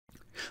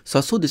So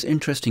I saw this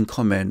interesting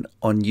comment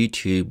on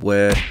YouTube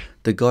where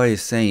the guy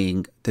is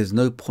saying there's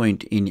no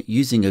point in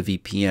using a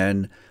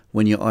VPN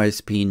when your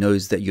ISP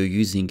knows that you're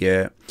using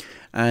it.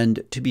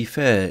 And to be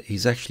fair,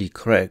 he's actually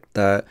correct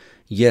that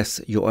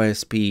yes, your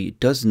ISP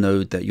does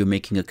know that you're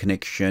making a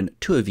connection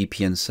to a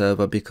VPN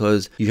server,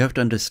 because you have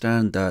to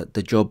understand that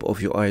the job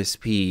of your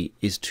ISP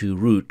is to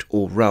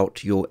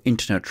route your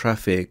internet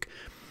traffic.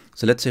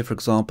 So let's say, for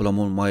example, I'm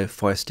on my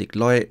Fire Stick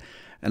Lite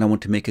and I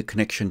want to make a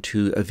connection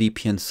to a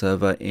VPN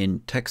server in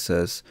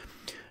Texas.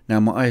 Now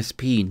my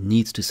ISP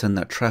needs to send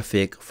that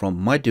traffic from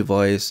my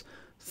device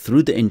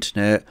through the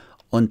internet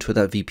onto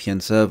that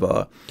VPN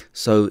server.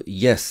 So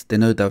yes, they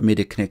know that I've made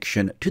a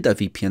connection to that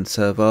VPN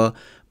server,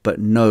 but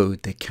no,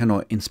 they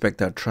cannot inspect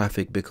that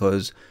traffic,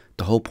 because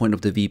the whole point of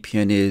the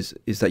VPN is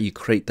that you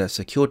create that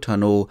secure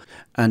tunnel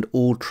and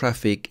all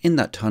traffic in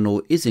that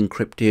tunnel is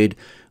encrypted,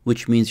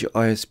 which means your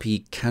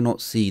ISP cannot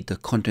see the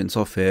contents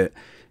of it.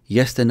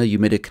 Yes, they know you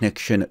made a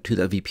connection to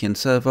that VPN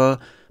server,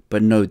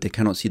 but no, they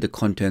cannot see the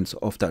contents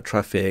of that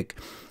traffic.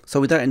 So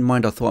with that in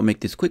mind, I thought I'd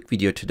make this quick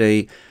video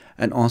today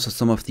and answer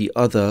some of the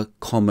other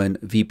common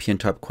VPN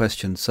type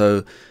questions.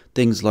 So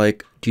things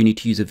like, do you need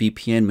to use a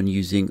VPN when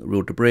using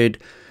Real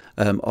Debrid?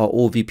 Are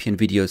all VPN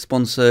videos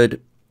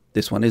sponsored?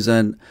 This one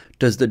isn't.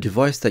 Does the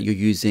device that you're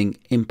using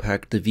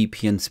impact the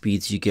VPN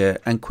speeds you get?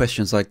 And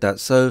questions like that.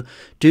 So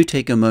do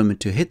take a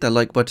moment to hit that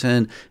like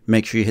button.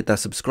 Make sure you hit that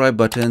subscribe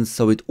button.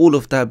 So with all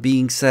of that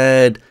being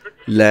said,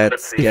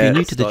 let's get started. If you're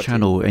new to the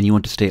channel and you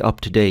want to stay up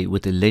to date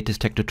with the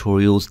latest tech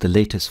tutorials, the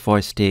latest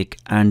Fire Stick,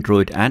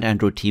 Android and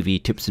Android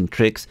TV tips and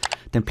tricks,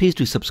 then please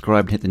do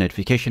subscribe and hit the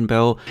notification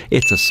bell.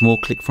 It's a small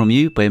click from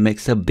you, but it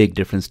makes a big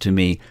difference to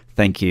me.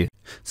 Thank you.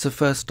 So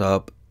first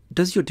up,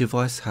 does your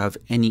device have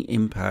any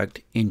impact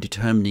in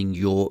determining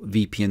your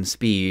VPN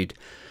speed?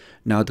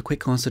 Now, the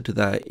quick answer to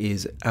that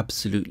is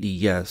absolutely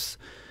yes.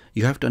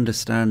 You have to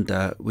understand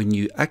that when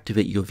you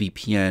activate your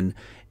VPN,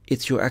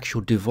 it's your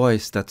actual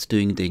device that's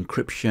doing the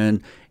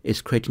encryption,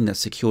 it's creating that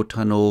secure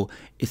tunnel,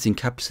 it's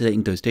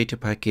encapsulating those data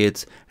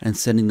packets and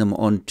sending them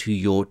on to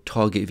your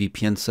target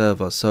VPN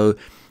server. So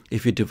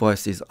if your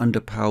device is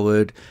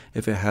underpowered,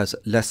 if it has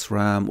less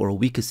RAM or a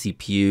weaker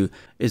CPU,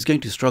 it's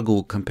going to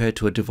struggle compared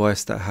to a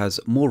device that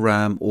has more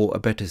RAM or a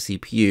better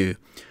CPU.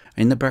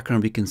 In the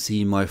background, we can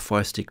see my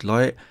Fire Stick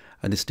Lite,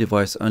 and this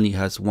device only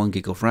has 1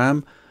 gig of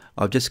RAM.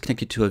 I've just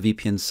connected to a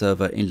VPN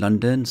server in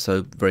London,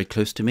 so very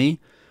close to me.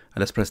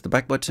 And let's press the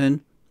back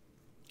button.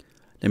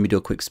 Let me do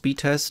a quick speed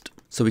test.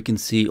 So we can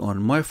see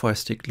on my Fire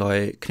Stick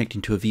Lite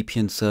connecting to a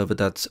VPN server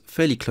that's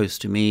fairly close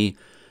to me,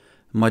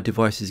 my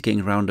device is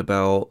getting around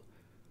about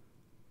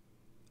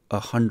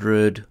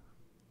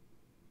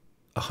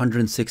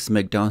 106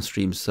 meg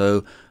downstream.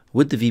 So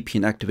with the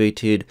VPN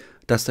activated,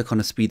 that's the kind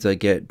of speeds I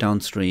get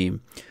downstream.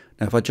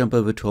 Now if I jump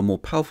over to a more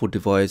powerful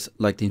device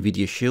like the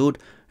NVIDIA Shield,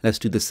 let's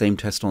do the same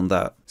test on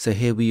that. So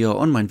here we are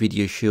on my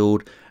NVIDIA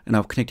Shield and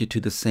I've connected to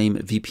the same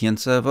VPN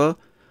server.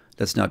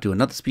 Let's now do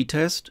another speed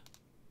test.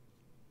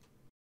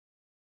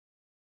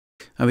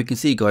 And we can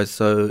see, guys,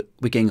 so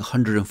we're getting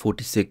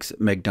 146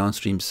 meg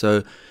downstream.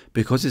 So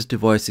because this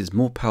device is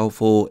more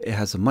powerful, it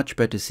has a much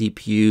better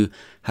CPU,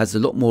 has a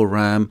lot more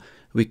RAM,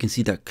 we can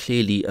see that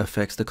clearly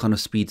affects the kind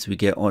of speeds we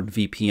get on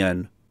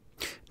VPN.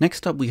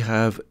 Next up we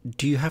have,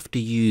 do you have to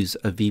use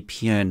a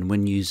VPN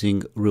when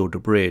using Real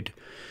Debrid?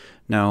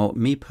 Now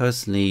me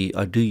personally,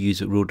 I do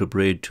use Real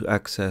Debrid to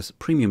access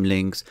premium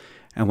links,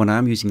 and when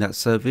I'm using that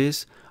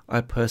service,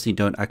 I personally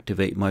don't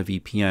activate my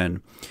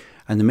VPN.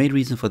 And the main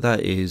reason for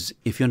that is,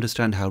 if you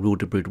understand how Real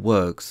Debrid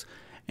works,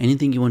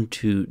 anything you want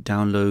to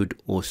download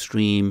or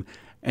stream,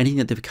 anything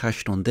that they've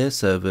cached on their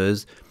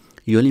servers,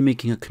 you're only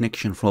making a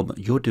connection from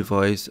your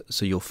device,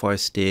 so your Fire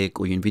Stick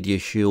or your NVIDIA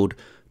Shield,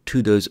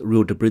 to those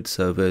Real Debrid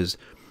servers.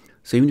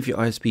 So even if your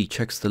ISP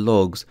checks the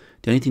logs,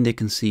 the only thing they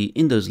can see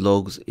in those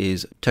logs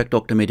is Tech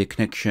Doctor made a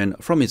connection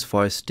from his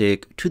Fire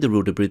Stick to the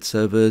Real Debrid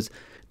servers.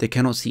 They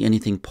cannot see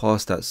anything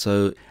past that.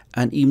 So,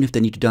 and even if they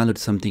need to download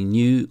something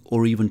new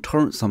or even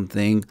torrent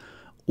something,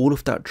 all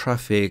of that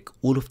traffic,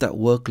 all of that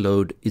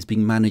workload is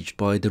being managed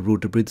by the Real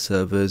Debrid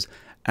servers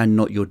and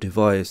not your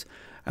device.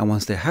 And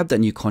once they have that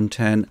new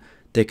content,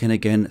 they can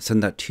again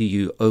send that to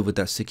you over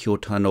that secure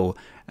tunnel,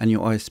 and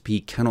your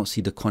ISP cannot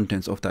see the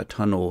contents of that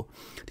tunnel.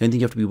 The only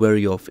thing you have to be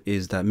wary of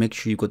is that make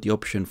sure you've got the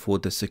option for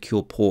the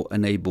secure port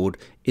enabled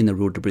in the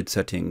Real Debrid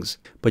settings.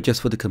 But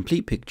just for the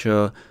complete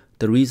picture,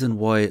 the reason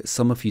why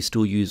some of you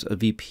still use a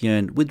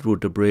VPN with Real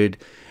Debrid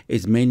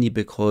is mainly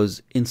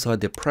because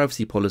inside their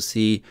privacy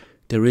policy,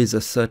 there is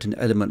a certain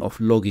element of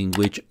logging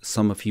which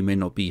some of you may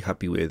not be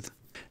happy with.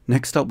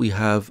 Next up we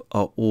have,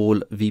 are all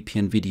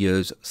VPN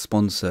videos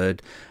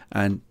sponsored?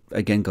 And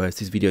again guys,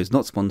 this video is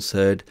not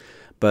sponsored,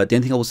 but the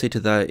only thing I will say to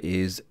that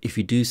is, if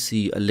you do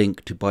see a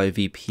link to buy a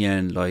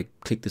VPN, like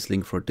click this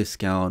link for a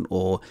discount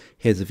or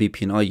here's a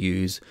VPN I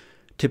use,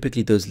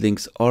 typically those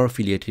links are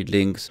affiliated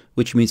links,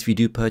 which means if you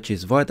do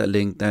purchase via that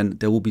link, then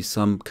there will be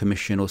some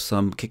commission or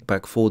some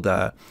kickback for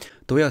that.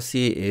 The way I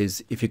see it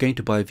is, if you're going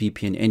to buy a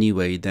VPN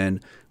anyway,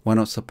 then why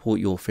not support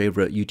your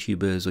favorite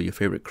YouTubers or your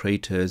favorite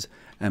creators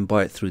and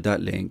buy it through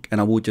that link. And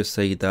I will just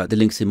say that the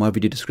links in my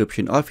video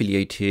description are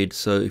affiliated,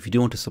 so if you do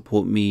want to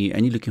support me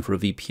and you're looking for a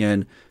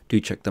VPN, do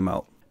check them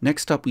out.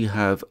 Next up we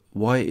have,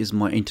 why is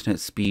my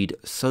internet speed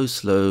so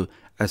slow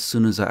as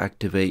soon as I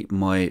activate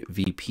my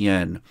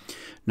VPN?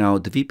 Now,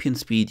 the VPN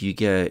speed you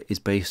get is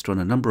based on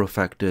a number of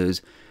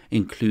factors,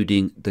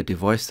 including the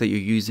device that you're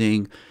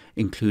using,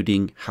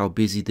 including how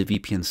busy the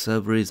VPN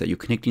server is that you're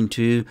connecting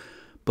to,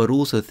 but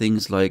also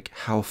things like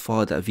how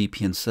far that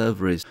VPN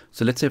server is.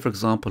 So let's say, for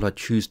example, I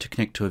choose to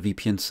connect to a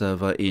VPN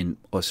server in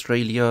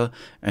Australia,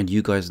 and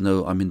you guys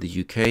know I'm in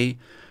the UK.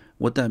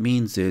 What that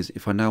means is,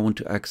 if I now want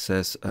to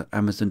access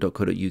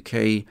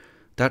amazon.co.uk,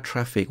 that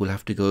traffic will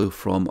have to go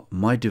from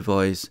my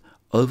device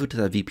over to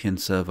that VPN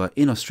server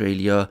in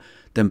Australia,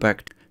 then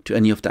back to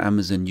any of the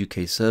Amazon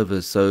UK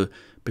servers. So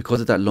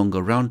because of that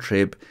longer round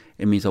trip,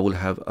 it means I will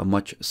have a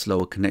much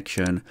slower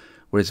connection.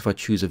 Whereas if I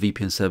choose a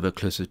VPN server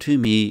closer to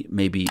me,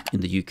 maybe in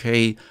the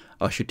UK,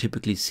 I should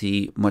typically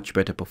see much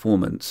better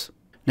performance.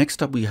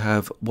 Next up we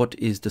have, what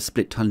is the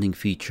split tunneling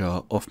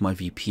feature of my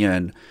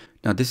VPN?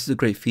 Now this is a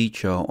great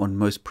feature on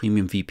most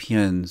premium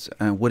VPNs,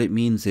 and what it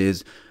means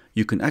is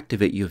you can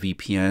activate your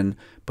VPN,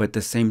 but at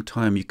the same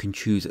time you can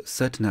choose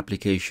certain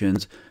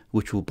applications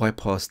which will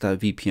bypass that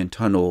VPN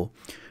tunnel.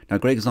 Now, a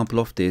great example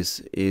of this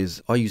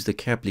is I use the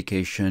K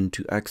application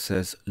to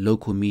access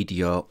local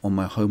media on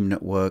my home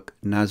network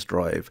NAS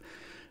drive.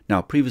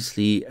 Now,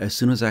 previously, as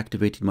soon as I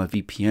activated my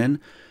VPN,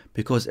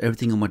 because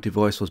everything on my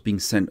device was being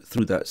sent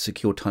through that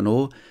secure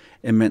tunnel,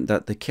 it meant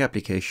that the K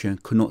application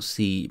could not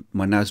see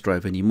my NAS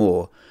drive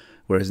anymore.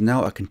 Whereas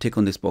now I can tick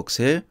on this box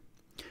here,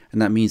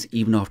 and that means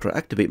even after I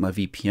activate my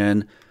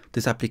VPN,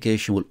 this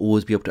application will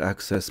always be able to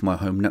access my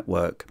home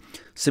network.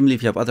 Similarly,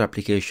 if you have other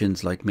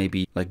applications like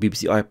maybe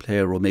BBC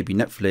iPlayer or maybe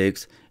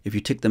Netflix, if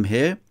you tick them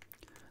here,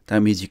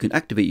 that means you can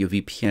activate your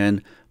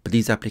VPN, but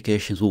these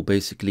applications will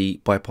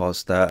basically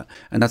bypass that.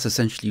 And that's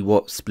essentially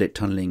what split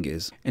tunneling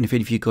is. And if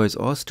any of you guys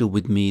are still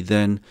with me,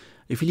 then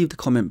if you leave the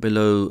comment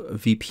below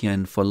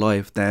VPN for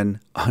life,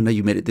 then I know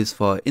you made it this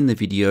far in the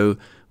video,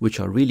 which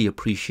I really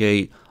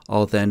appreciate.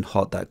 I'll then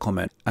heart that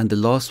comment. And the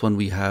last one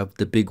we have,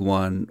 the big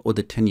one, or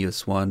the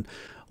tenuous one,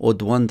 or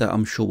the one that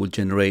I'm sure will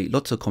generate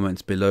lots of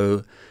comments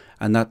below,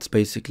 and that's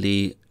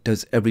basically,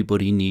 does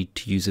everybody need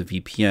to use a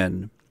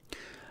VPN?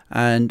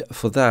 And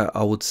for that,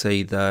 I would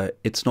say that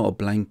it's not a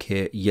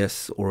blanket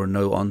yes or a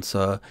no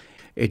answer.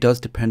 It does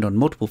depend on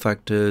multiple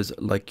factors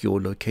like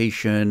your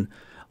location.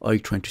 Are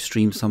you trying to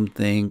stream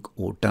something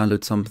or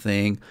download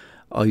something?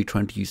 Are you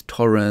trying to use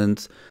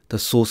torrents? The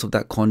source of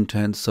that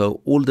content.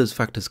 So all those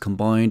factors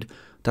combined,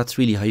 that's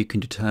really how you can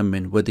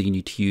determine whether you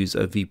need to use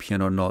a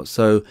VPN or not.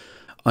 So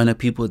I know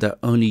people that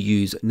only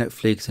use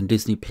Netflix and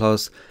Disney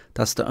Plus.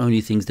 That's the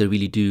only things they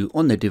really do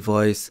on their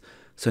device.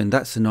 So in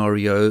that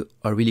scenario,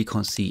 I really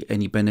can't see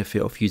any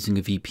benefit of using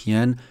a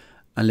VPN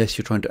unless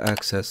you're trying to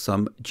access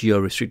some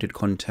geo-restricted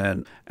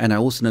content. And I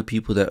also know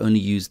people that only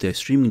use their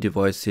streaming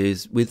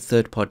devices with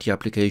third-party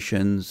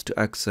applications to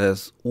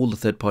access all the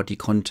third-party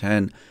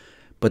content,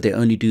 but they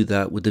only do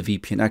that with the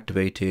VPN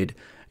activated.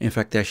 In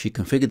fact, they actually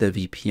configure their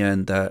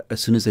VPN that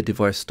as soon as their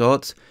device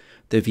starts,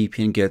 their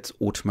VPN gets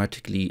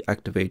automatically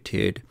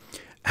activated.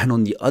 And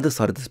on the other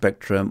side of the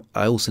spectrum,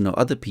 I also know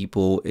other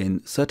people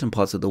in certain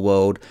parts of the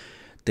world,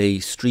 they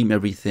stream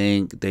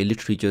everything, they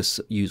literally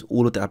just use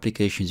all of the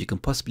applications you can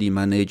possibly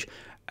manage,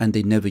 and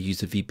they never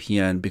use a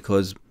VPN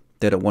because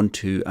they don't want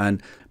to.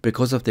 And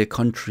because of their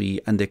country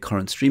and their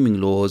current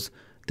streaming laws,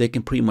 they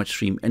can pretty much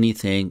stream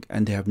anything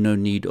and they have no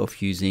need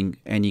of using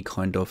any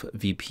kind of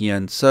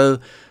VPN. So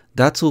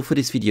that's all for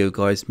this video,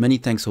 guys. Many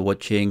thanks for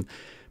watching.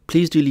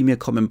 Please do leave me a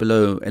comment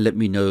below and let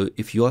me know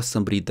if you are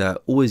somebody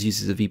that always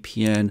uses a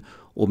VPN,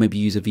 or maybe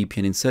use a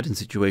VPN in certain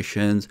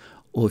situations,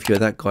 or if you're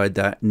that guy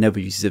that never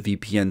uses a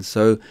VPN.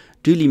 So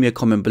do leave me a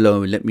comment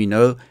below and let me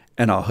know,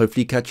 and I'll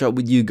hopefully catch up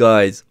with you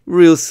guys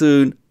real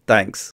soon. Thanks.